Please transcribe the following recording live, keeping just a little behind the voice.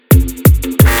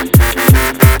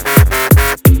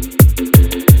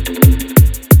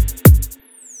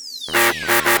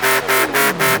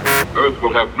Earth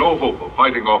will have no hope of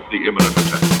fighting off the imminent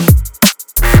attack.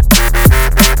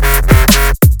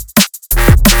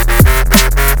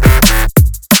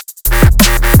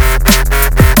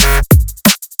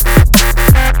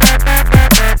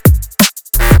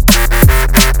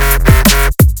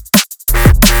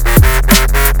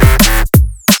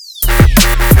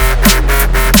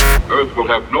 Earth will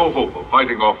have no hope of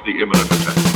fighting off the imminent attack.